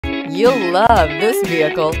You'll love this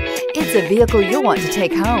vehicle. It's a vehicle you'll want to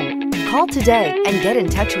take home. Call today and get in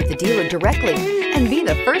touch with the dealer directly and be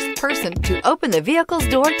the first person to open the vehicle's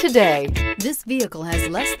door today. This vehicle has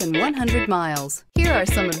less than 100 miles. Here are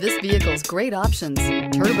some of this vehicle's great options: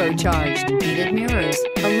 turbocharged, heated mirrors,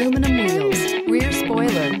 aluminum wheels, rear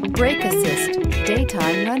spoiler, brake assist,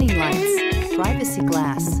 daytime running lights, privacy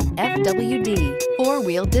glass, FWD,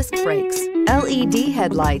 four-wheel disc brakes, LED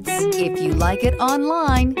headlights. If you like it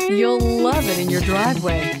online, you'll love it in your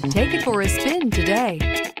driveway. Take it for a spin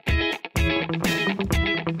today.